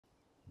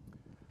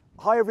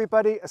Hi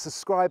everybody, a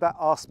subscriber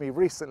asked me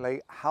recently,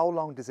 how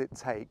long does it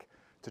take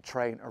to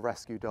train a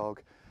rescue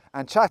dog?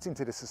 And chatting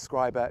to the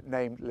subscriber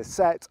named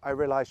Lisette, I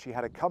realised she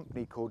had a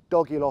company called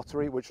Doggy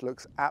Lottery, which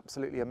looks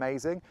absolutely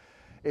amazing.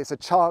 It's a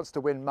chance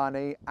to win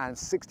money, and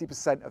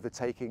 60% of the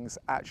takings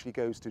actually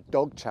goes to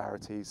dog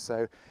charities.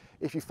 So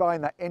if you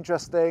find that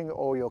interesting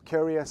or you're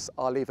curious,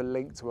 I'll leave a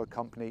link to a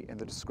company in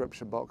the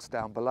description box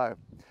down below.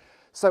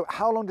 So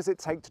how long does it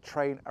take to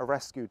train a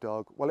rescue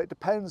dog? Well, it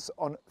depends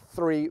on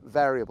 3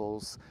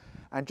 variables.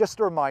 And just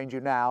to remind you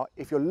now,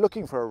 if you're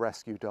looking for a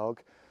rescue dog,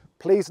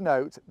 please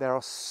note there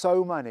are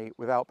so many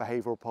without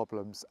behavioural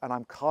problems, and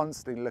I'm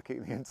constantly looking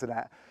at the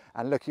internet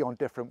and looking on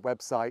different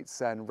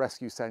websites and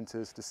rescue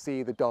centres to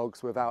see the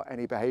dogs without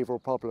any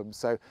behavioural problems.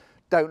 So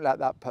don't let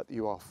that put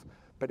you off.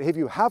 But if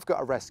you have got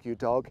a rescue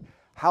dog,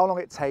 how long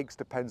it takes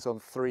depends on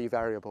 3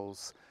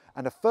 variables.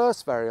 And the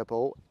first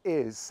variable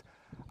is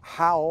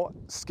how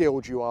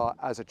skilled you are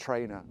as a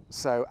trainer.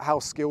 So how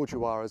skilled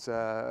you are as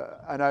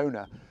an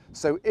owner.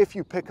 So if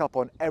you pick up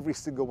on every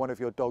single one of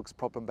your dog's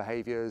problem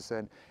behaviours,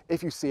 and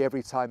if you see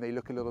every time they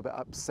look a little bit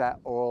upset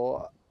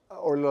or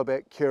a little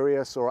bit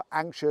curious or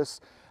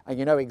anxious, and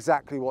you know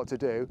exactly what to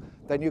do,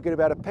 then you're going to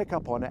be able to pick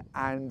up on it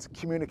and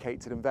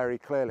communicate to them very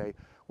clearly.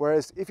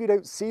 Whereas if you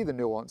don't see the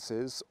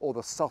nuances or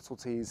the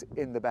subtleties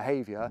in the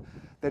behaviour,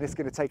 then it's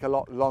going to take a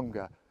lot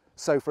longer.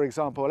 So for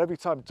example, every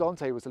time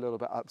Dante was a little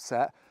bit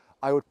upset,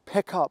 I would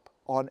pick up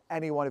on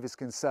any one of his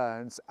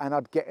concerns and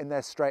I'd get in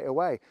there straight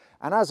away.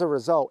 And as a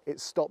result,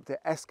 it stopped it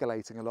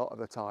escalating a lot of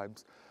the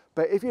times.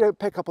 But if you don't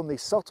pick up on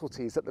these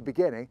subtleties at the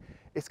beginning,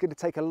 it's going to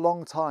take a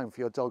long time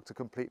for your dog to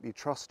completely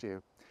trust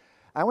you.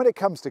 And when it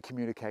comes to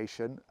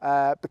communication,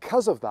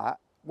 because of that,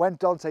 when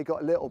Dante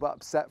got a little bit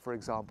upset, for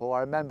example,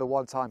 I remember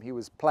one time he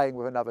was playing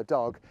with another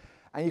dog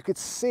and you could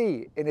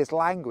see in his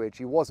language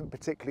he wasn't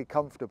particularly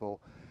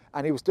comfortable.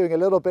 And he was doing a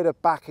little bit of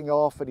backing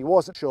off and he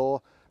wasn't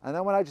sure. And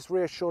then when I just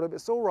reassured him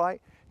it's all right,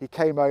 he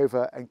came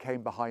over and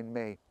came behind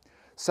me.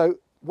 So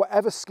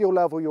whatever skill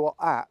level you're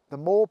at, the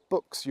more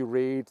books you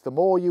read, the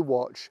more you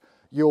watch,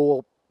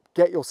 you'll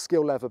get your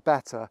skill level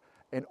better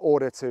in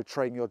order to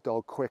train your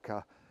dog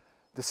quicker.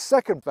 The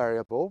second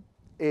variable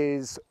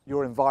is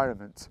your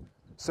environment.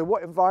 So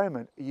what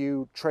environment are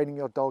you training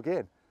your dog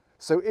in?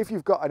 So if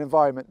you've got an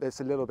environment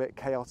that's a little bit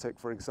chaotic,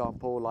 for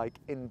example, like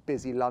in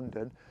busy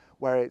London,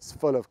 where it's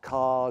full of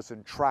cars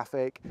and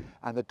traffic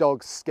and the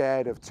dog's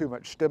scared of too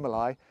much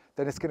stimuli,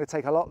 then it's going to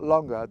take a lot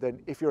longer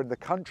than if you're in the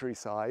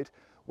countryside,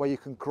 where you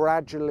can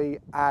gradually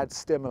add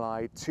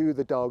stimuli to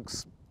the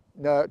dog's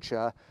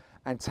nurture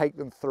and take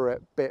them through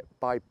it bit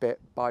by bit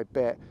by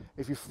bit.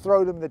 If you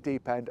throw them in the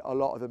deep end, a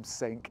lot of them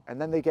sink, and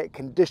then they get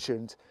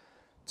conditioned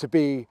to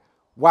be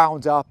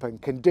wound up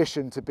and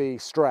conditioned to be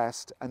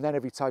stressed, and then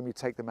every time you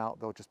take them out,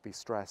 they'll just be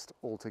stressed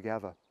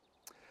altogether.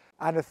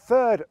 And a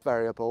third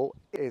variable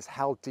is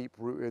how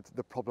deep-rooted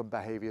the problem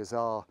behaviours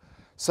are.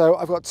 So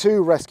I've got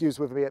 2 rescues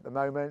with me at the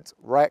moment,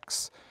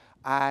 Rex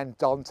and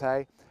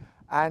Dante.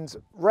 And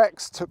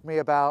Rex took me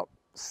about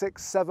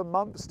 6-7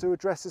 months to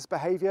address his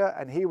behaviour,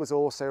 and he was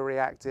also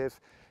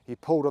reactive. He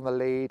pulled on the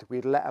lead,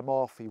 we'd let him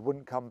off, he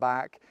wouldn't come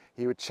back,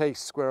 he would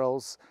chase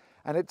squirrels.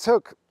 And it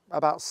took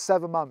about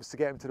 7 months to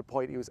get him to the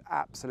point he was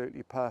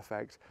absolutely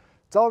perfect.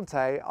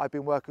 Dante, I've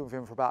been working with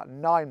him for about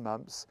 9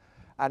 months,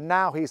 and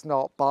now he's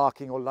not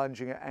barking or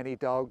lunging at any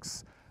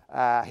dogs.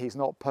 He's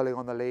not pulling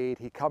on the lead.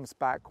 He comes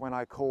back when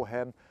I call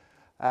him,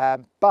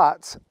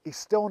 but he's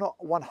still not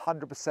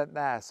 100%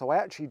 there. So I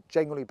actually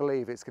genuinely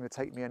believe it's going to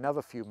take me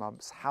another few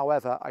months.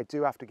 However, I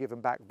do have to give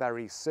him back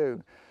very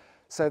soon.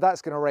 So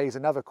that's going to raise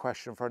another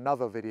question for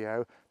another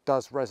video.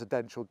 Does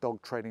residential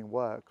dog training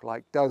work?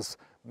 Like, does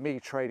me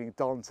training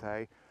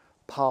Dante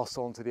pass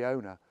on to the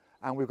owner?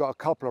 And we've got a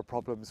couple of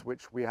problems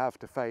which we have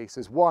to face.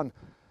 Is one,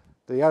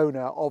 the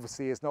owner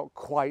obviously is not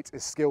quite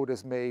as skilled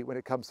as me when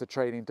it comes to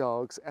training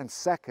dogs. And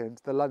second,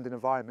 the London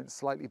environment is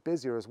slightly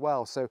busier as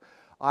well. So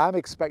I am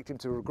expecting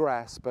to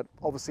regress, but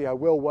obviously I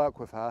will work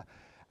with her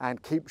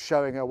and keep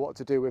showing her what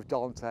to do with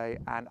Dante,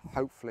 and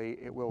hopefully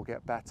it will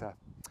get better.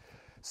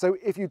 So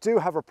if you do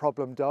have a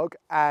problem dog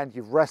and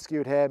you've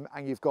rescued him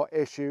and you've got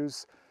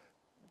issues,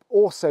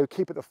 also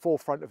keep at the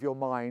forefront of your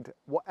mind,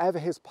 whatever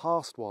his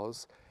past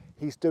was,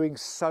 he's doing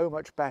so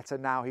much better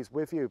now he's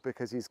with you,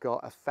 because he's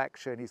got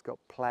affection, he's got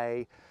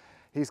play,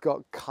 he's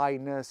got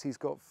kindness, he's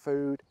got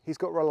food, he's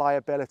got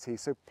reliability.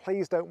 So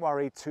please don't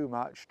worry too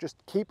much. Just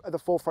keep at the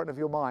forefront of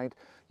your mind,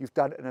 you've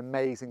done an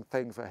amazing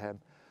thing for him.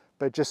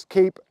 But just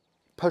keep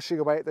pushing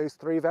away at those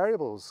 3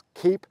 variables.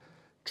 Keep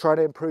trying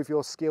to improve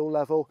your skill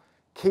level.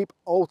 Keep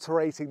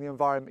altering the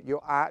environment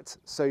you're at,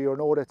 so you're in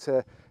order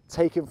to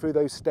take him through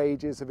those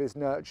stages of his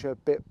nurture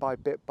bit by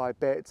bit by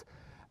bit.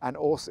 And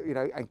also,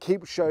 and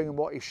keep showing him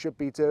what he should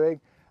be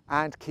doing,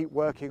 and keep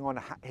working on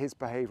his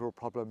behavioural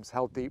problems,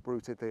 how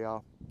deep-rooted they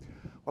are.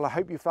 Well, I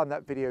hope you found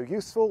that video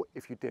useful.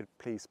 If you did,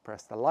 please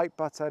press the like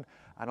button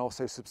and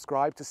also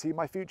subscribe to see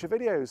my future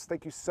videos.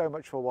 Thank you so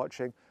much for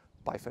watching.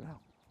 Bye for now.